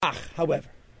However,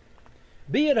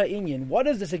 Bira Inyan, what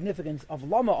is the significance of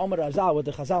Lama Omer Azal, what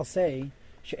the Chazal say,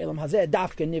 She'elam Hazeh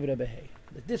Dafke Nivra Behei,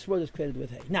 that this world is created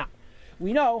with Hey. Now,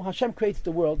 we know Hashem creates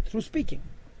the world through speaking,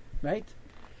 right?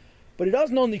 But He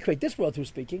doesn't only create this world through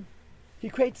speaking, He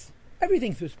creates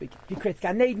everything through speaking. He creates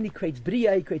Gan Eden, He creates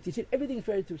Bria, He creates Yitzhak, everything is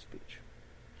created through speech.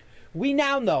 We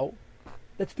now know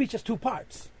that speech has two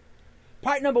parts.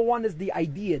 Part number one is the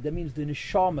idea, that means the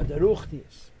neshama, the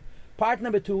ruchnius. Part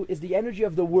number two is the energy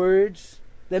of the words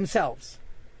themselves.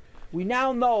 We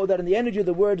now know that in the energy of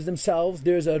the words themselves,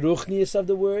 there's a ruchnius of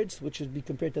the words, which should be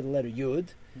compared to the letter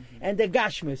Yud, and the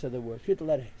gashmius of the words, with the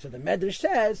letter He. So the Medrash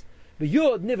says,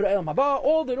 B'Yud nivra elam haba,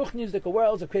 all the ruchnius, the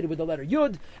worlds are created with the letter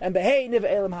Yud, and B'Hei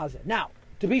nivra elam hazeh. Now,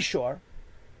 to be sure,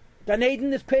 Gan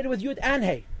Eden is created with Yud and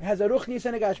Hey. It has a ruchnius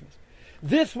and a gashmius.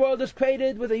 This world is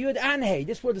created with a Yud and Hey.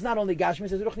 This world is not only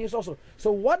gashmius, it's ruchnius also.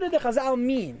 So what do the Chazal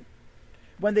mean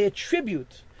when they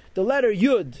attribute the letter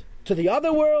Yud to the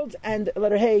other world and the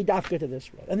letter Hey dafka to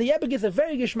this world? And the Rebbe gives a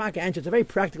very gishmak answer. It's a very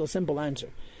practical, simple answer.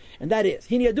 And that is,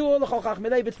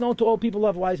 it's known to all people who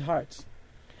have wise hearts.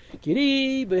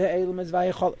 The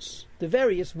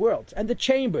various worlds and the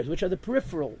chambers, which are the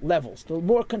peripheral levels, the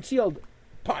more concealed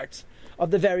parts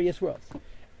of the various worlds,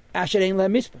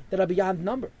 that are beyond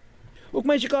number. The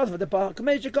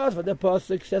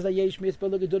pasuk says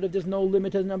that there's no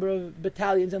limit to the number of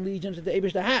battalions and legions that the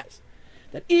Eibishter has.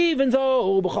 That even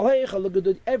though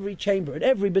every chamber and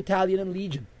every battalion and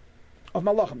legion of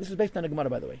malachim, this is based on a Gemara,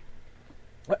 by the way.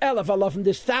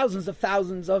 There's thousands of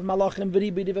malachim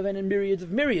and myriads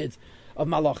of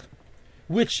malachim,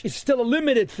 which is still a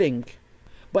limited thing.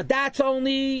 But that's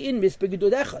only in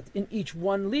Mispegidud Echad, in each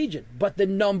one legion. But the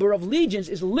number of legions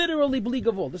is literally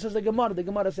bligavol. This is the Gemara. The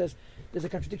Gemara says there's a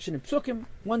contradiction in Psukim.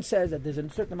 One says that there's a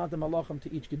certain amount of malachim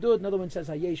to each gedud. Another one says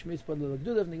Hayesh Mispah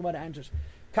L'Gedud. And the Gemara answers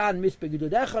Kan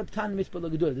Mispegidud Echad, Kan Mispah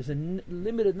L'Gedud. There's a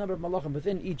limited number of malachim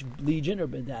within each legion or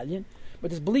battalion,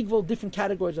 but there's bligavol different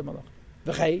categories of malachim.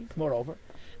 V'chei, moreover,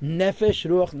 Nefesh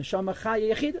Ruach Neshama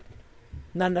Chaya Yechida.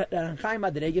 Nanchai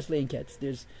Madregis Leinketz.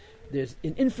 There's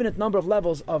an infinite number of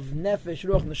levels of Nefesh,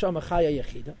 Ruach, Neshama, Chaya,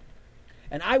 Yechida.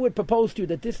 And I would propose to you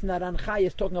that this Naran Chaya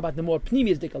is talking about the more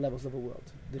pneumistic levels of the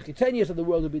world. The Chitzenius of the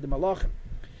world would be the Malachim,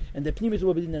 and the Pneumis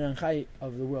will be the Naran Chaya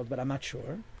of the world, but I'm not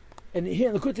sure. And here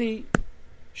in the Kuti,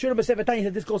 Shura B'Sefer Tanya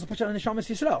said this goes to Pashal and Neshamas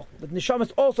Yisrael. But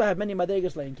Neshamas also have many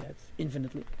Madregas laying cats,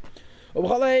 infinitely. And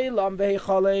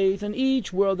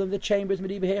each world of the chambers,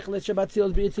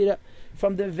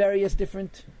 from the various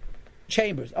different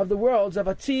chambers of the worlds of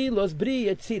Atzilos, Bri,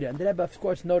 Yetzira. And the Rebbe, of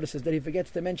course, notices that he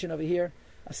forgets to mention over here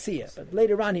Asiya, but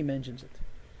later on he mentions it.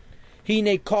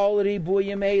 Hine kol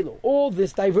ribuyim elu. All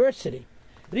this diversity.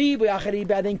 Ribuy achar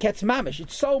ribuy adin ketz mamish.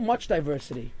 It's so much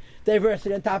diversity.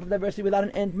 Diversity on top of diversity without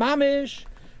an end. Mamish.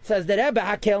 Says the Rebbe,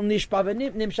 hakel nishpa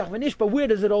v'nimshach v'nishpa. Where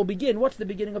does it all begin? What's the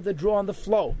beginning of the draw and the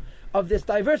flow of this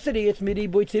diversity? It's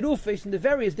miribuy tzirufis in the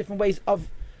various different ways of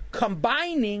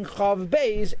combining Chav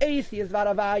Beis, Eisias,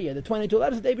 Varavaya, the 22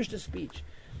 letters of the Eibishter speech.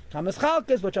 Chamas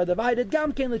Chalkas, which are divided,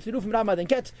 Gamken, Litzirufim, Ramad, and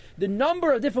Ketz. The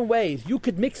number of different ways you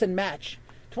could mix and match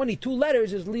 22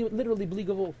 letters is literally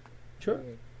bligavol. Sure. What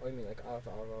do you mean, like Aleph?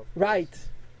 Right.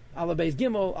 Aleph Beis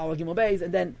Gimel, Aleph Gimel Beis,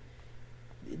 and then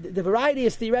the variety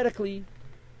is theoretically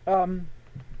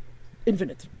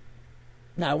infinite.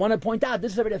 Now, I want to point out,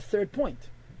 this is already a third point.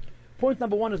 Point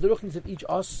number one is the ruchnis of each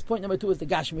us. Point number two is the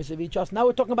gashmis of each us. Now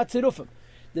we're talking about tzirufim,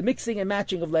 the mixing and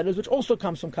matching of letters, which also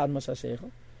comes from kadmas haseichel.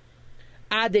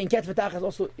 Adein ket v'tach is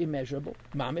also immeasurable,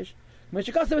 mamish. When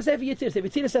she comes to Sefer Yetzirah, Sefer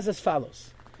Yetzirah says as follows: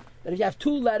 that if you have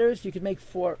 2 letters, you can make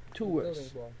 2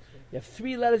 words. You have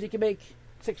 3 letters, you can make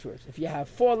 6 words. If you have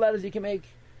 4 letters, you can make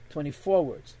 24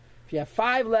 words. If you have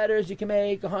 5 letters, you can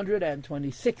make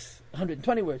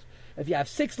 120 words. If you have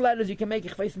 6 letters, you can make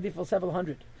several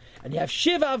hundred. And you have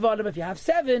Shiva Avodim. If you have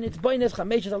 7, it's Boines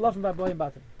Chameshes Alafim Baboyim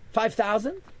Batim.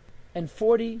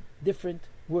 5,040 different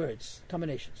words,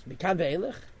 combinations. Mikan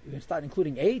ve'elech, you can start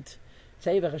including 8.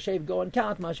 Tzevach, Hashev, go and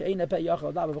count. Masha Ein Pe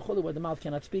Yachal Dava V'chulu, where the mouth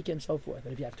cannot speak, and so forth.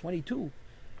 But if you have 22,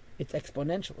 it's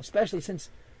exponential, especially since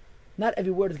not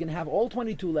every word is going to have all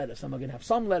 22 letters. Some are going to have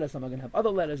some letters, some are going to have other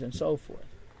letters, and so forth.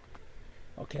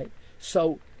 Okay?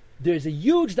 So, there's a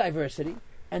huge diversity.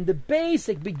 And the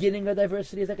basic beginning of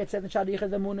diversity, as like I said in Shadi Yichad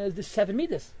Amuna, is the 7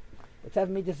 meters. But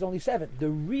 7 meters is only 7. The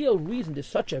real reason there's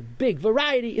such a big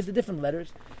variety is the different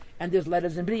letters. And there's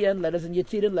letters in Bria, and letters in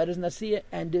Yetzirah, and letters in Asiya,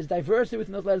 and there's diversity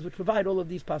within those letters which provide all of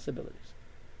these possibilities.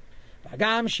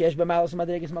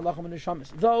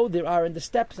 Though there are in the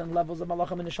steps and levels of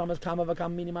Malachim and Neshamas, Kama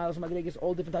Vakam, Mini Malas Madregas,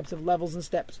 all different types of levels and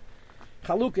steps.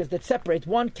 chalukas that separate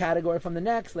one category from the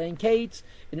next, laying kates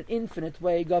in an infinite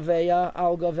way, gaveya,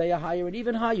 al gaveya, higher and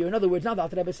even higher. In other words, now the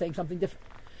Alter Rebbe is saying something different.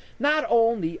 Not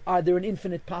only are there an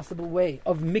infinite possible way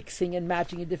of mixing and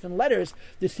matching in different letters,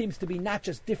 there seems to be not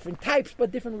just different types,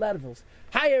 but different levels,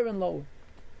 higher and lower.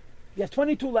 You have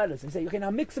 22 letters, and say, okay, now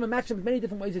mix them and match them in many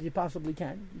different ways as you possibly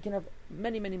can. You can have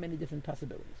many, many, many different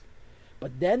possibilities.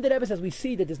 But then the Rebbe says, we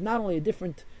see that there's not only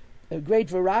a great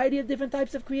variety of different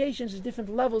types of creations, there's different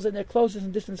levels in their closeness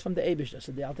and distance from the Eibishter.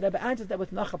 So the Alter Rebbe answers that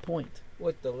with Nacha point.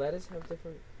 What, the letters have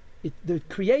different? The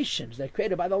creations that are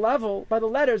created by the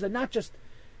letters are not just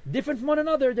different from one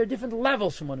another, they're different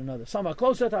levels from one another. Some are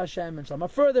closer to Hashem and some are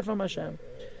further from Hashem.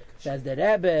 Says the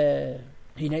Rebbe,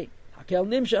 Hine, Hakel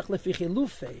Nimshach lefi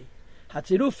chilufei,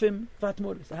 Hatzirufim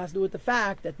Vatmuris. It has to do with the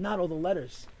fact that not all the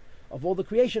letters of all the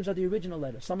creations are the original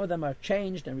letters. Some of them are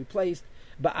changed and replaced.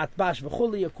 Ba'at Bash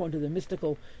V'chuli, according to the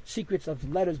mystical secrets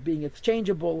of letters being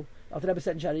exchangeable. Alter Rebbe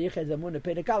said in Shari Yiched Zamun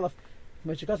Perek Aleph,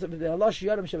 that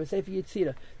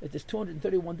there's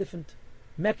 231 different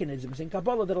mechanisms in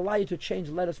Kabbalah that allow you to change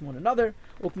letters from one another.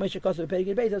 As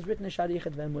written in Shari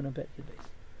Yiched Zamun Perek Beis.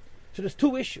 So there's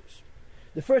two issues.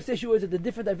 The first issue is that the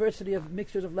different diversity of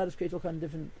mixtures of letters creates all kinds of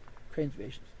different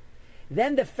creations.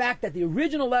 Then the fact that the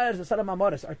original letters of Saddam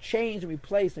Amoris are changed and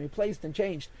replaced and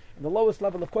changed. And the lowest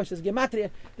level, of course, is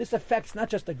Gematria. This affects not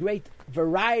just a great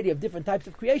variety of different types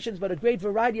of creations, but a great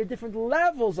variety of different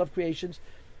levels of creations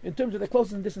in terms of the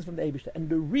closeness and distance from the Eibishter. And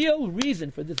the real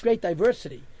reason for this great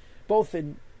diversity, both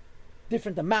in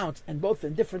different amounts and both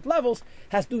in different levels,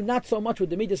 has to do not so much with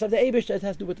the midas of the Eibishter, it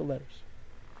has to do with the letters.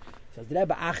 Says the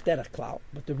Rebbe Ach Derech Klal,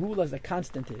 but the rule as a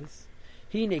constant is,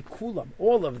 Hine kulam,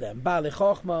 all of them, Ba'alei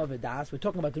Chochma v'das. We're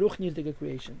talking about the ruchnistic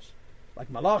creations, like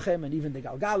Malachim and even the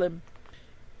Galgalim,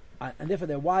 and therefore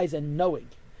they're wise and knowing.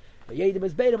 Yedim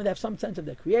is Beidim, they have some sense of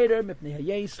their Creator, Mipnei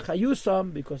Hayes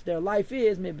Chayusam, because their life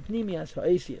is Mipnimias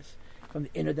Ha'esias, from the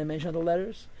inner dimension of the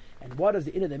letters. And what is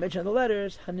the inner dimension of the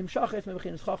letters? Hanim Shachet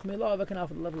Mebechinas Chochma Elav, V'kanaf,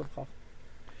 at the level of Chochma.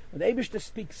 When the Eibishter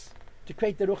speaks to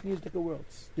create the ruchnistic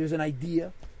worlds, there's an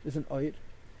idea, there's an oir,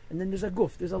 and then there's a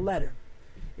guf, there's a letter.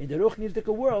 In the Ruchnistic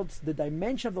worlds, the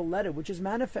dimension of the letter which is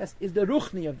manifest is the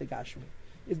Ruchni of the Gashmi,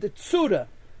 is the Tzura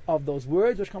of those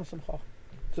words which comes from Chacham.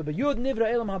 So, B'yud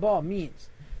Nivra Elam Haba means,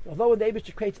 although when the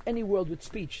Eibishter creates any world with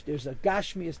speech, there's a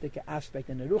Gashmiistic aspect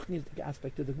and a Ruchnistic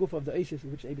aspect to the Guf of the Isis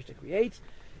which the Eibishter creates.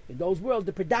 In those worlds,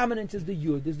 the predominance is the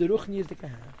Yud, is the Ruchnistic.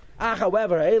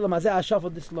 However, Elam Hazeh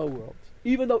Hashafat, this low world,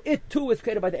 even though it too is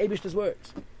created by the Eibishter's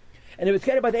words. And if it's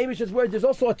created by the Eibishter's words, there's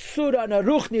also a Tzura and a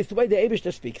Ruchnis, the way the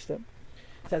Eibishter speaks them.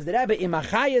 Says the Rebbe, in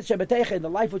the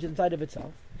life which is inside of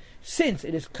itself, since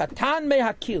it is katan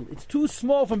mehakil, it's too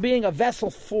small from being a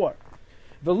vessel for,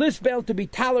 the lisbel to be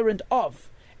tolerant of,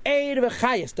 eir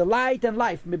v'chayis, the light and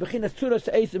life, mebechinas tzuros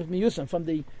eisem miyusam, from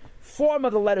the form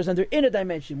of the letters and their inner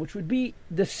dimension, which would be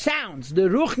the sounds, the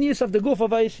ruchnius of the guf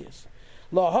of Isis,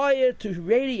 lahoyer, to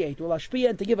radiate, or lashpia,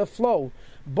 and to give a flow,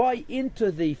 by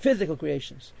into the physical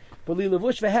creations.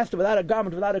 Without a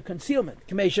garment, without a concealment,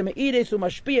 as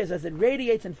it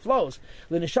radiates and flows,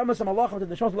 to the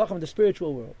neshamas the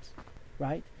spiritual worlds,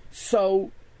 right?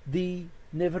 So the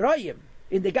Nevrayim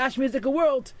in the Gashmizik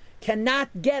world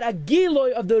cannot get a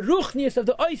giloy of the ruchnius of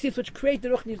the Isis which create the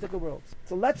ruchnizik worlds.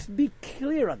 So let's be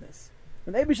clear on this.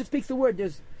 When Eibishter speaks the word,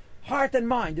 there's heart and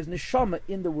mind, there's neshama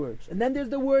in the words, and then there's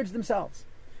the words themselves.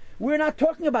 We're not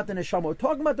talking about the neshama, we're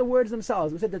talking about the words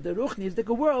themselves. We said that the ruchnius, the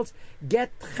worlds, get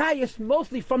chayis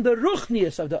mostly from the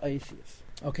ruchnius of the Isis.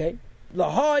 Okay?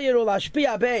 Lahayir ul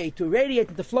ashpia bay, to radiate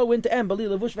and to flow into em, bali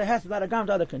levush v'hes, without a garment,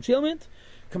 without a concealment.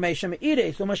 Kamei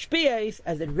ire, so mashpias,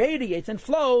 as it radiates and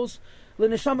flows,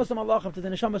 l'neshamas malachim, to the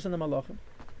neshamas and the malachim.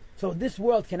 So this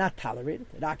world cannot tolerate it.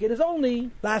 It is only,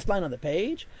 last line on the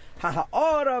page,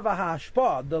 ha'ha'ara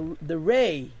v'ha'ashpa, the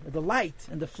ray, the light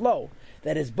and the flow,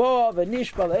 that is bo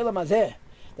v'nishpa le'elam hazeh,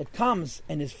 that comes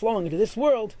and is flowing into this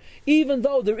world, even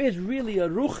though there is really a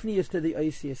ruchnius to the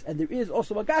Isis, and there is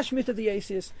also a gashmius to the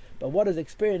Isis, but what is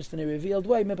experienced in a revealed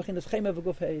way,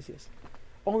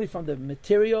 only from the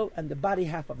material and the body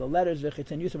half of the letters,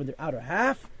 and their outer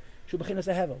half,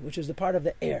 which is the part of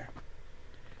the air,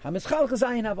 which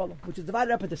is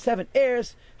divided up into 7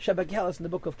 airs, Shabbat in the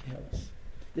book of Kehelis.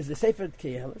 This is the Sefer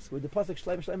Kehelis, where the Pasuk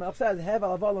Shleim says,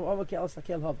 Hevel Havolim Omer Kehelis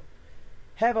Hakel Havel.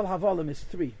 Hevel Havolim is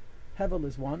 3. Hevel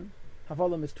is 1.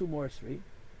 Havolim is 2 more is 3.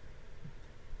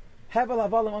 Hevel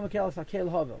Havolim Omer Kehelis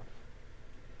Hakel Havel.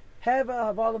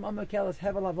 Hevel Havolim Omer Kehelis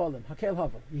Hevel Havolim Hakel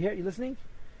Havel. You hear? You listening?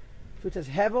 So it says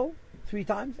Hevel 3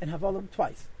 times and Havolim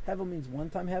twice. Hevel means 1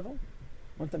 time Hevel.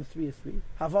 1 times 3 is 3.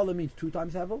 Havolim means 2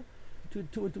 times Hevel. 2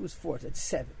 and 2 is 4. So that's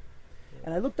 7.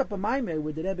 And I looked up a Maimer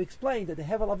where the Rebbe explained that the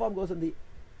Hevel Havolim goes on the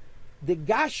the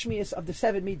Gashmius of the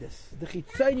 7 Midas, the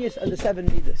Chitzonius of the 7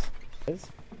 Midas.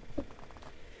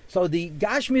 So the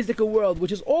Gashmiistic world,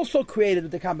 which is also created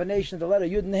with the combination of the letter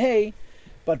Yud and Hey,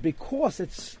 but because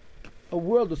it's a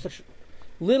world with such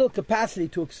little capacity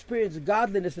to experience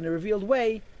godliness in a revealed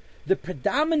way, the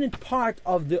predominant part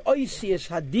of the Oisius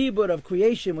Hadibur of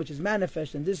creation, which is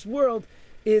manifest in this world,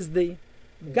 is the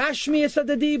Gashmius of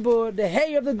the Dibur, the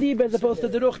Hey of the Dibur, as opposed to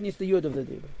the Ruchnis, the Yud of the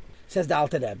Dibur. Says the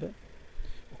Alter Rebbe.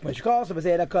 It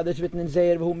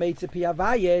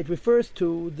refers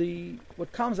to the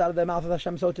what comes out of the mouth of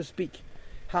Hashem, so to speak.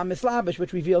 HaMislabish,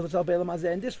 which reveals itself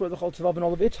in this world, the Chol Tzvav and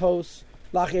all of its hosts,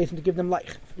 to give them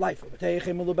life.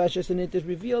 And it is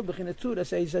revealed, but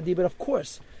of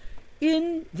course,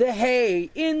 in the Hay,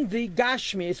 in the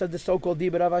Gashmis of the so-called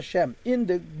Dibur of Hashem, in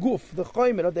the Guf, the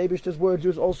Choymer of the Eibishter's words,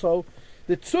 there's also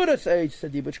the Tzuras Eid,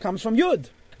 which comes from Yud.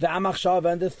 The Amachshav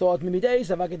and the thought from the Midas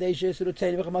of the Midas of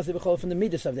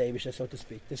the Eibishter, so to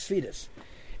speak, the Sfidas,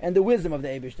 and the wisdom of the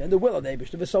Eibishter, and the will of the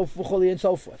Eibishter, and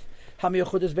so forth.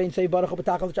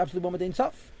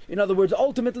 In other words,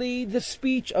 ultimately, the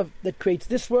speech that creates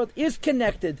this world is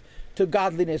connected to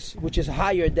godliness, which is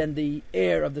higher than the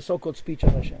air of the so-called speech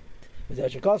of Hashem.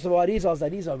 That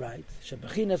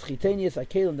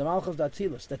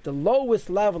the lowest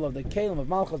level of the Kelim of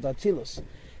Malchus Datzilus,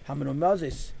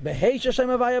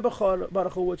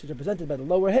 which is represented by the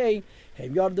lower Hay,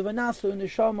 becomes the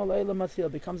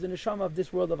neshama of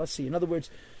this world of Asi. In other words,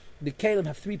 the Kelim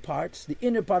have 3 parts. The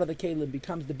inner part of the Kelim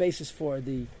becomes the basis for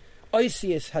the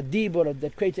Oisius Hadibur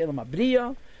that creates Elam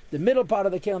Abriya. The middle part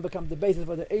of the Kelim becomes the basis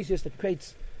for the Oisius that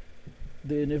creates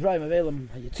the Nivraim of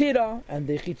Elam Hayetzira, and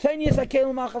the Chitzenius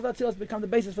HaKelim Machal Datzilas become the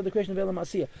basis for the creation of Elam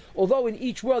Asiyah. Although in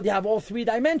each world you have all 3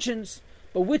 dimensions,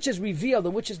 but which is revealed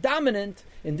and which is dominant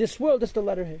in this world is the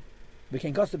letter He. We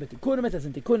can custom it Tikunim, it says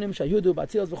in Tikunim, Shayudu,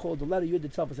 Batzilas, V'chol, the letter Yud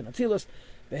itself is in Atzilus.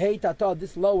 V'hei Tata,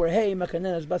 this lower Hey,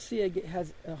 Mekanenas, Basiyah,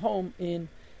 has a home in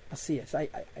Asiyah. So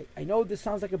I know this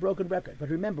sounds like a broken record, but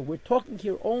remember, we're talking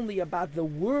here only about the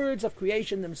words of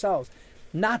creation themselves,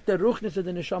 not the ruchnis of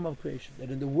the neshama of creation. That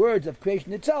in the words of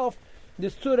creation itself,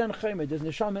 there's tzura and chaymer, there's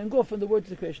neshama and guf, and the words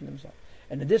of the creation themselves.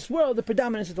 And in this world, the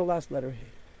predominance is the last letter here.